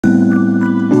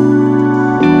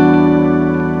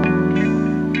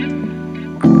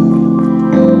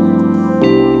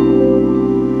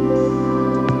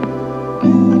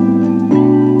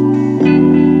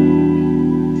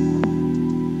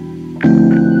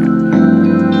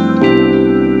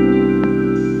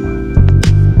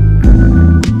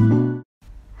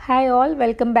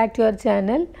welcome back to our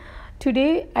channel.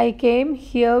 Today I came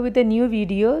here with a new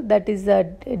video, that is a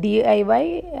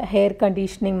DIY hair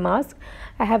conditioning mask.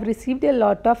 I have received a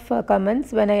lot of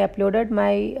comments when I uploaded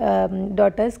my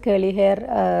daughter's curly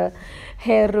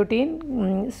hair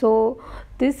routine. So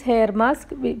this hair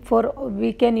mask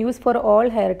we can use for all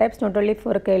hair types, not only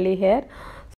for curly hair.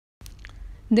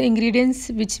 The ingredients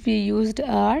which we used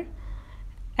are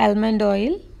almond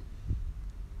oil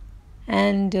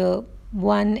and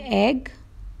 1 egg,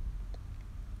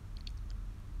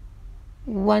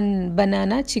 1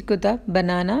 banana, chikuta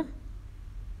banana,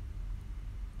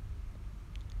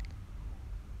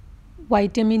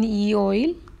 vitamin E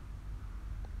oil,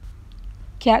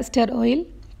 castor oil.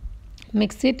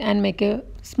 Mix it and make a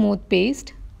smooth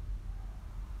paste.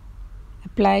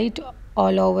 Apply it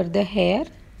all over the hair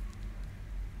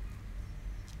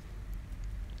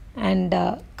and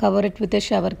cover it with a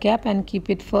shower cap and keep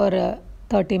it for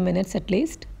 30 minutes at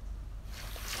least.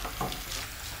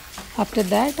 After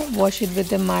that, wash it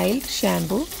with a mild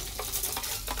shampoo.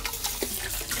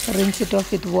 Rinse it off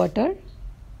with water.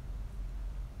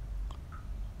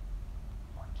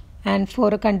 And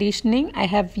for conditioning, I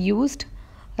have used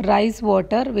rice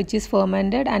water which is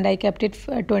fermented, and I kept it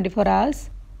for 24 hours.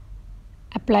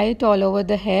 Apply it all over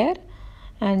the hair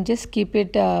and just keep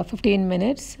it 15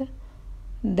 minutes.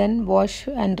 Then wash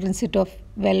and rinse it off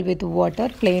well with water,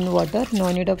 plain water,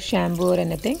 no need of shampoo or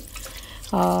anything.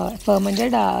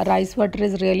 Fermented rice water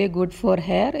is really good for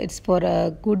hair. It's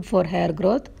good for hair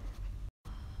growth.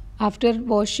 After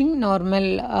washing,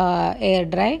 normal air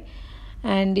dry,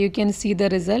 and you can see the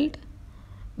result,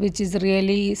 which is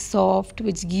really soft,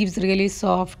 which gives really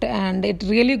soft, and it's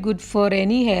really good for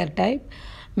any hair type,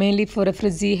 mainly for a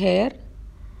frizzy hair.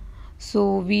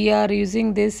 So we are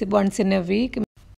using this once in a week.